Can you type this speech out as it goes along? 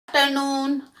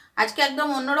Afternoon. আজকে একদম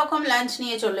অন্যরকম লাঞ্চ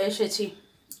নিয়ে চলে এসেছি।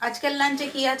 আজকের লাঞ্চে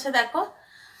কি আছে দেখো।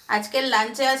 আজকের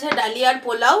লাঞ্চে আছে ডালিয়ার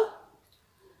পোলাও,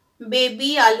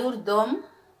 বেবি আলুর দম,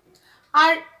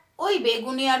 আর ওই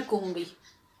বেগুনি আর কুমড়ি।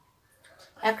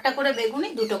 একটা করে বেগুনি,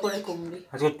 দুটো করে কুমড়ি।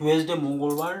 আজকে টুয়েসডে,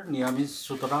 মঙ্গলবার, নিরামিষ,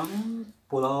 সুতরাং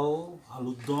পোলাও,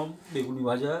 আলুর দম, বেগুনি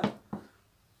ভাজা,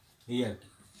 এই আর কি।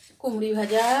 কুমড়ি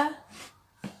ভাজা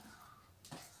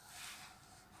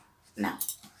না,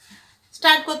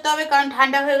 স্টার্ট করতে হবে কারণ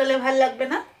ঠান্ডা হয়ে গেলে ভালো লাগবে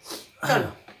না। চলো।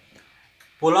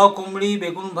 পোলাও, কুমড়ি,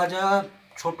 বেগুন ভাজা,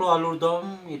 ছোট আলুর দম,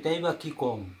 এটাই বা কি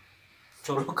কম।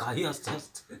 চলো খাই আস্তে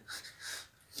আস্তে।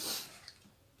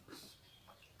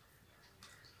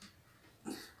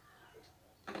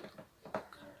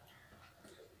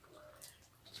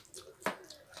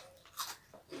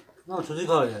 না শুধুই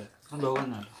খাওয়া যায়, কোনো দরকার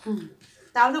না।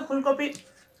 তাহলে ফুলকপি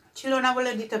ছিল না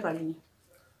বলে দিতে পারিনি।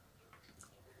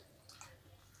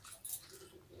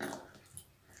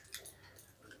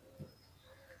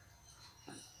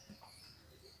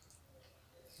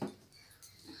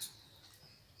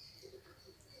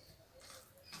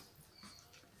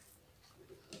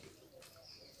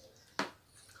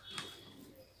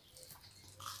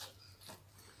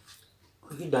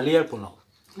 কি ডালিয়ার পোলাও?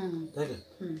 তাই তো?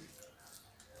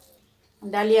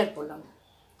 ডালিয়ার পোলাও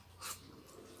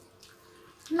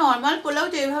নর্মাল পোলাও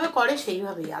যেভাবে করে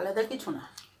সেইভাবেই, আলাদা কিছু না।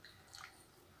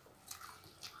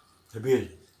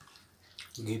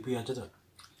 ঘি ফি আছে তো?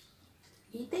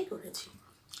 ঘিতেই করেছি।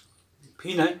 ফি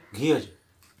নাই, ঘি আছে।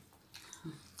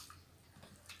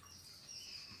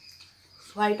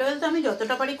 হোয়াইট অয়েল তো আমি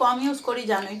যতটা পারি কম ইউজ করি,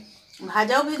 জানোই।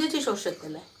 ভাজাও ভেজেছি সর্ষের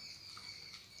তেলে।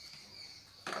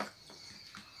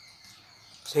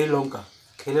 সেই লঙ্কা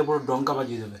খেলে পুরো ডঙ্কা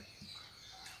বাজিয়ে দেবে।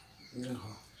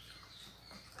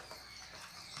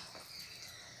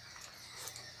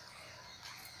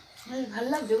 ভালো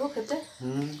লাগবে গো খেতে।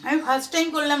 আমি ফার্স্ট টাইম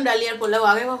করলাম ডালিয়ার পোলাও,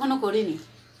 আগে কখনো করিনি।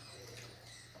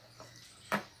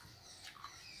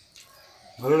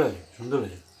 ভালো লাগে, সুন্দর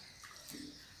লাগে।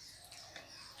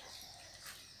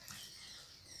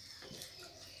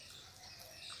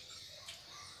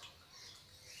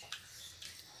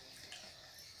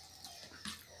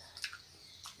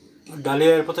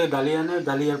 ডালিয়ার পথে ডালিয়া আনে,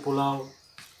 ডালিয়ার পোলাও,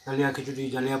 ডালিয়া খিচুড়ি,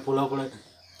 ডালিয়া পোলাও করে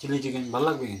চিলি চিকেন, ভালো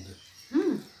লাগবে কিন্তু।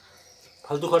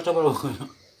 ফালতু খরচা পাবো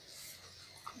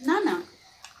না না,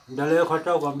 ডালিয়ার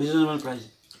খরচাও কম, রিজনেবল প্রাইস।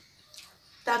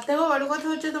 তার থেকেও বড় কথা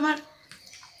হচ্ছে তোমার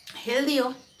হেলদিও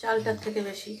চালটার থেকে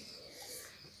বেশি।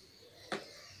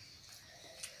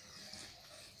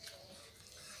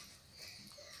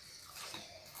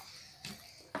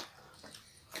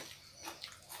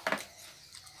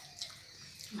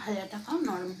 ভাজাটা খাও,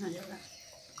 নরম হয়ে যাবে।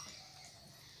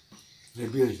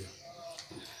 হেভি হয়েছে।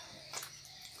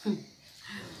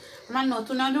 আমার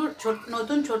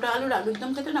নতুন ছোট আলুর আলুর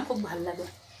দম খেতে না খুব ভালো লাগে।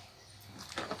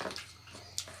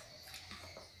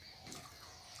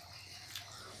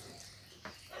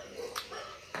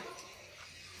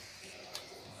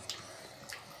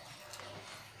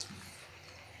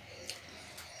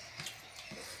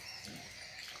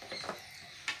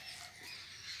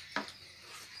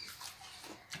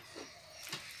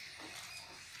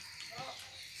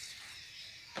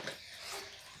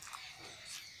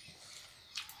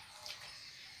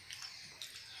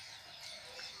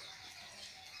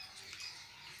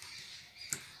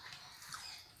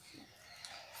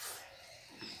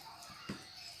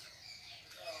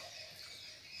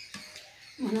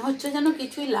 মনে হচ্ছে যেন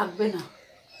কিছুই লাগবে না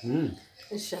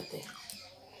এর সাথে।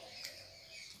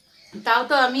 তাও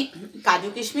তো আমি কাজু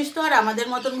কিশমিশ তো আর আমাদের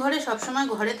মতন ঘরে সবসময়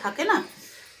ঘরে থাকে না,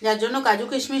 যার জন্য কাজু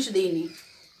কিশমিশ দিইনি।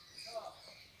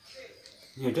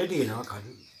 এটাই ঠিক না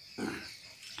কাজু।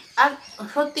 আর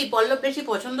সত্যি পল্লব বেশি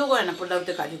পছন্দ করে না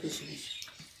পোলাওতে কাজু কিশমিশ।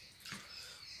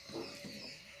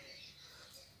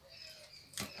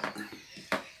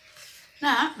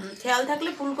 না, খেয়াল থাকলে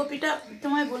ফুলকপিটা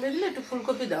তোমায় বলে দিলে একটু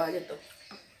ফুলকপি দেওয়া যেত।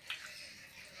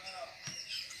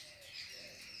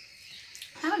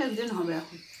 হ্যাঁ, একদিন হবে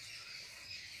এখন।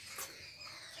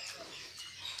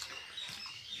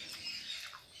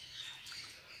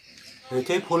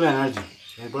 এটাই ফুল এনার্জি,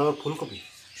 এরপর আবার ফুলকপি।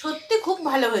 সত্যি খুব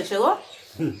ভালো হয়েছে গো।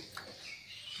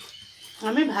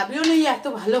 আমি ভাবিও নি এত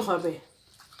ভালো হবে।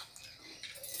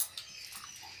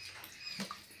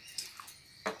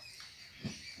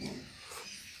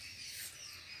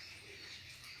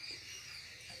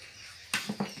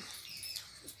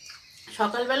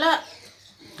 সকালবেলা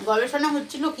গবেষণা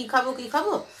হচ্ছিল কি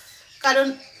খাবো, কারণ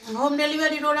হোম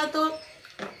ডেলিভারির ওরা তো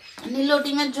নিল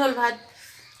ডিমের ঝোল ভাত,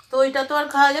 তো ওইটা তো আর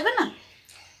খাওয়া যাবে না।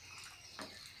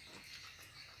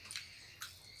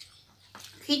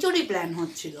 খিচুড়ি প্ল্যান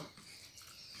হচ্ছিল,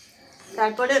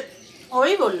 তারপরে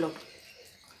ওই বললো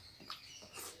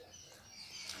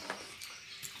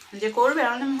যে করবে,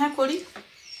 আমি বললাম হ্যাঁ করি,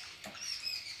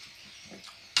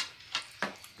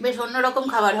 বেশ অন্যরকম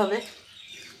খাবার হবে।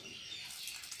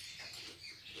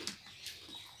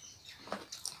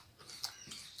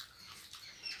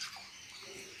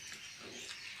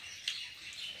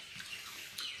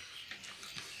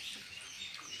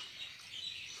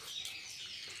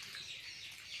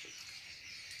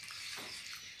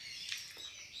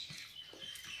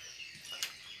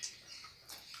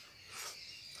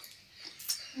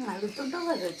 আলুর দমটাও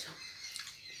ভালো হয়েছে।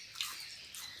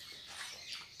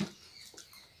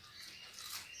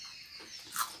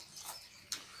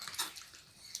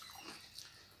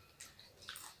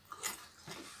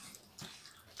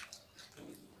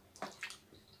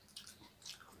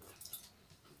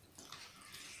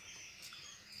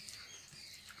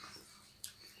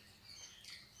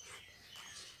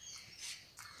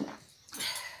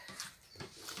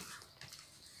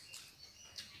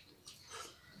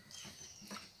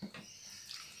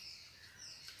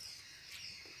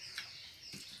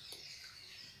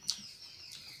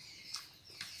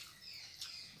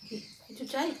 কিছু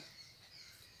চাই,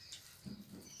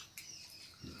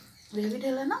 গ্রেভি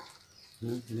ঢেলে না।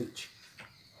 নিচ্ছি,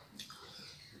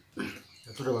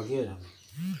 এতটা বাকি আছে।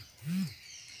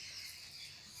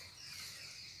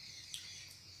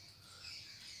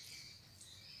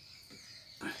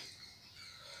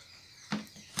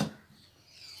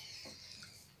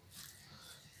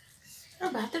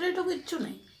 ভাতের তো কিচ্ছু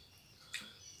নেই,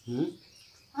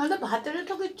 আমাদের ভাতের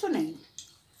তো কিচ্ছু নেই।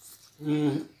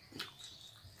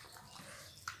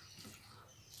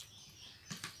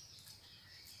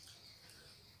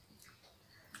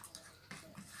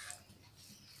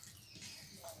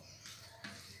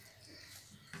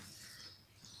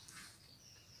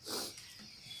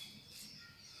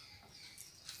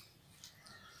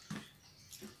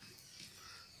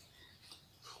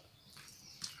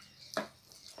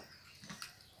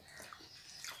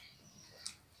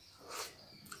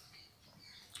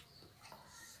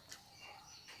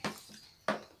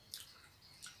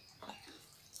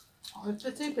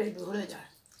 অল্পতেই পেট ভরে যায়।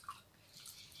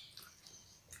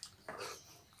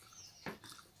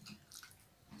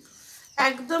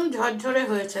 একদম ঝরঝরে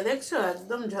হয়েছে, দেখছো,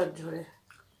 একদম ঝরঝরে।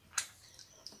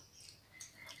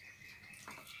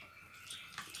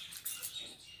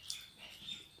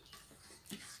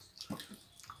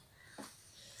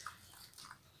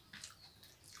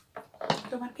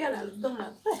 তোমার কি আর আলুর দম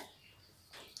লাগবে?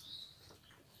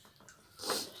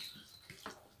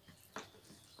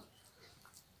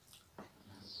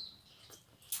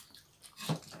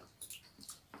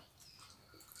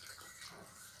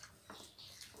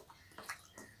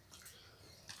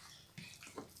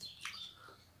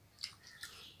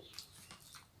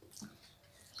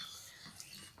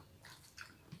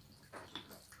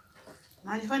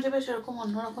 মাঝে মাঝে বেশ এরকম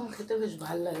অন্যরকম খেতে বেশ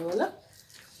ভালো লাগে, বলো?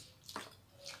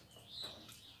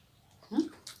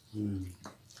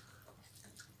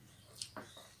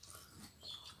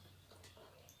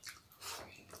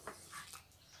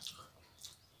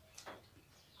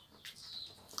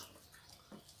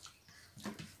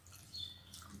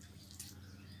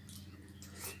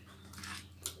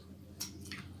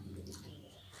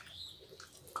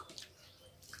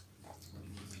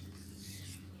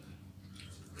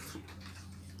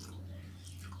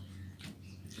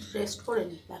 রেস্ট করে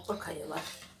নি, তারপর খাই আবার।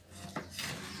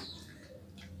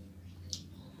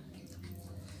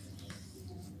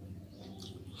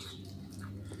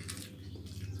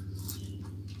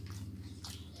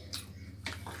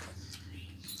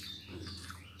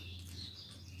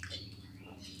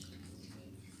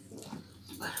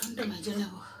 বাসনটা মেজে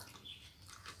নেব।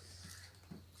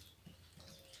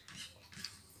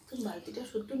 তুমি বালতিটা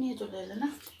শুদ্ধ নিয়ে চলে এলে না?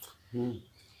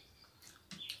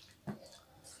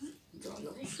 জল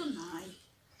অবশ্য নাই,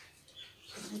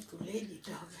 তুলেই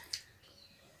দিতে হবে।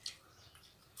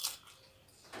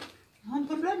 এখন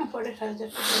তুলবে না, পরে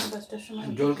 4:30 5টার সময়।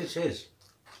 জল কি শেষ?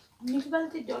 নীল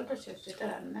বালতির জলটা শেষ, এটা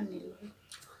রান্নার নীল।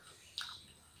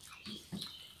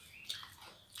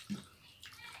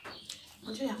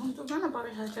 বলছি এখন তুলবে না, পরে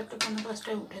 4:30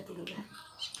 5টায় উঠে তুলবে।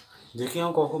 দেখি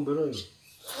আমার কখন বেরোয়।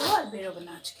 ও আর বেরোবে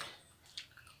না আজকে,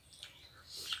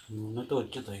 মনে তো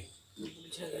হচ্ছে তাই।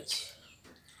 বুঝে গেছি।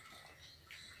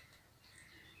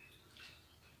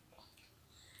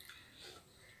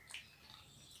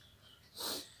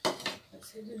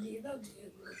 সেটা দিয়ে দাও, দিয়ে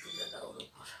এগুলো তুলে দাও ওর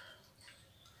উপর।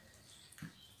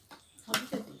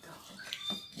 ওদিকে দিতে হবে,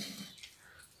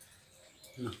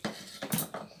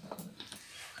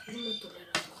 এগুলো তুলে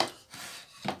রাখো।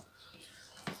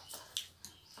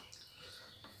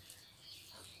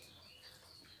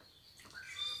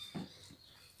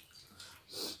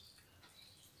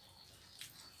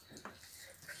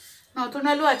 নতুন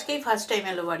আলু আজকেই ফার্স্ট টাইম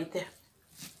এলো বাড়িতে।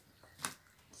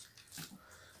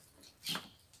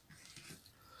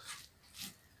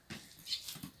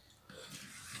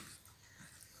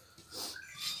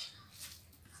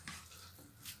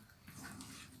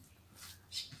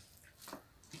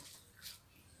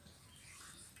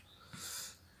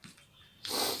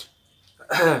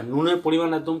 নুনের পরিমাণ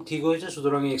একদম ঠিক হয়েছে,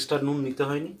 সুতরাং এক্সট্রা নুন নিতে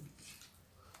হয়নি,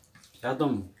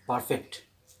 একদম পারফেক্ট।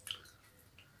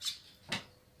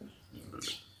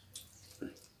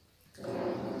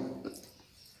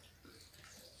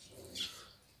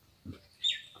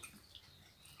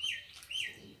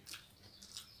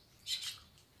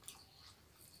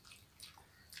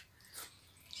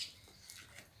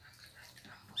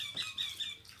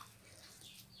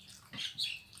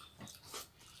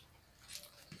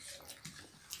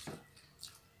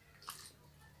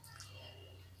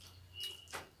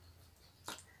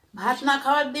 ভাত না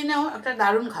খাওয়ার দিনেও একটা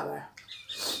দারুণ খাবার।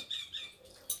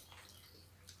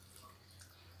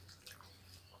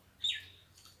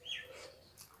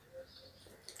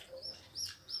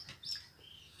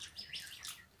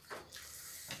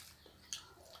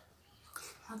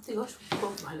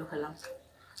 খুব ভালো খেলাম,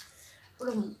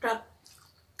 পুরো মুখটা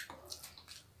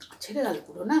ছেড়ে গেল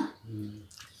পুরো না।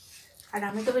 আর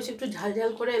আমি তো বেশ একটু ঝাল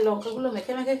ঝাল করে লঙ্কাগুলো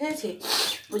মেখে মেখে খেয়েছি,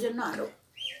 ওই জন্য আরো।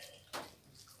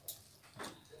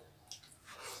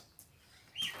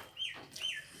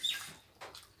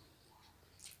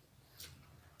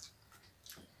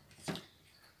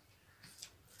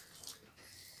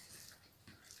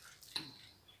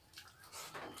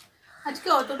 আজকে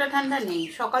অতটা ঠান্ডা নেই,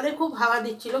 সকালে খুব হাওয়া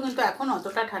দিচ্ছিল কিন্তু এখন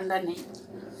অতটা ঠান্ডা নেই,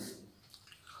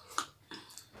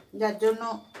 যার জন্য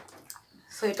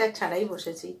সোয়েটার ছাড়াই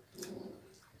বসেছি।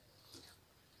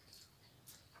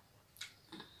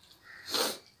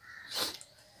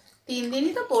 তিন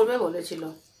দিনই তো পড়বে বলেছিল,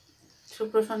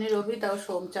 শুক্র শনি রবি, তাও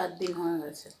সোম 4 দিন হয়ে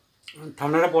গেছে।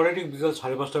 ঠান্ডাটা পড়ে ঠিক বিকাল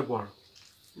 5:30টার পর।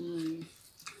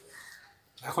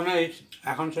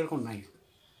 এখন সেরকম নাই।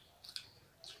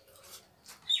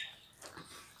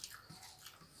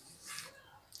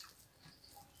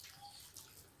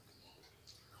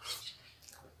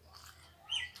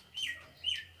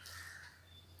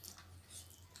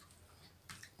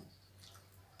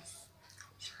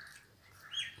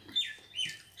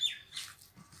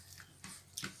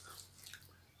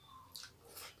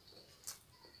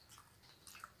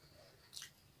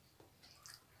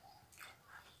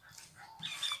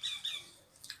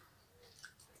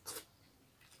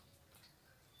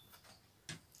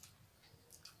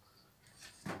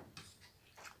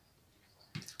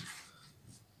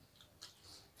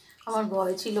 আমার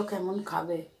ভয় ছিল কেমন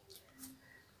খাবে,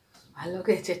 ভালো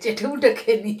খেয়েছে, চেটে উঠে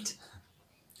খেয়ে নিচ্ছে।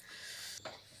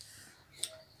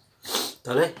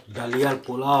 তাহলে ডালিয়ার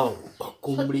পোলাও,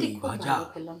 কুমড়ি ভাজা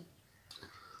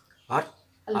আর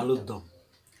আলুর দম,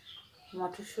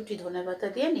 মটরশুঁটি ধনে পাতা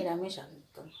দিয়ে নিরামিষ আলুর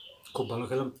দম, খুব ভালো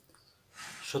খেলাম,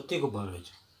 সত্যি খুব ভালো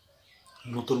হয়েছে,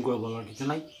 নতুন করে বলার কিছু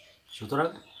নাই। সুতরাং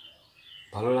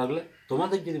ভালো লাগলে,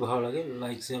 তোমাদের যদি ভালো লাগে,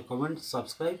 লাইক শেয়ার কমেন্ট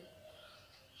সাবস্ক্রাইব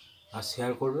আর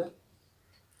শেয়ার করবে।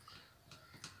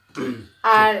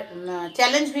 আর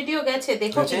চ্যালেঞ্জ ভিডিও গেছে,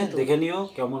 দেখো কিন্তু, দেখে নিও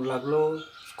কেমন লাগলো,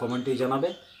 কমেন্টে জানাবে।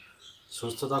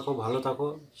 সুস্থ থাকো, ভালো থাকো,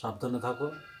 সাবধানে থাকো,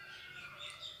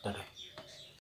 টাটা।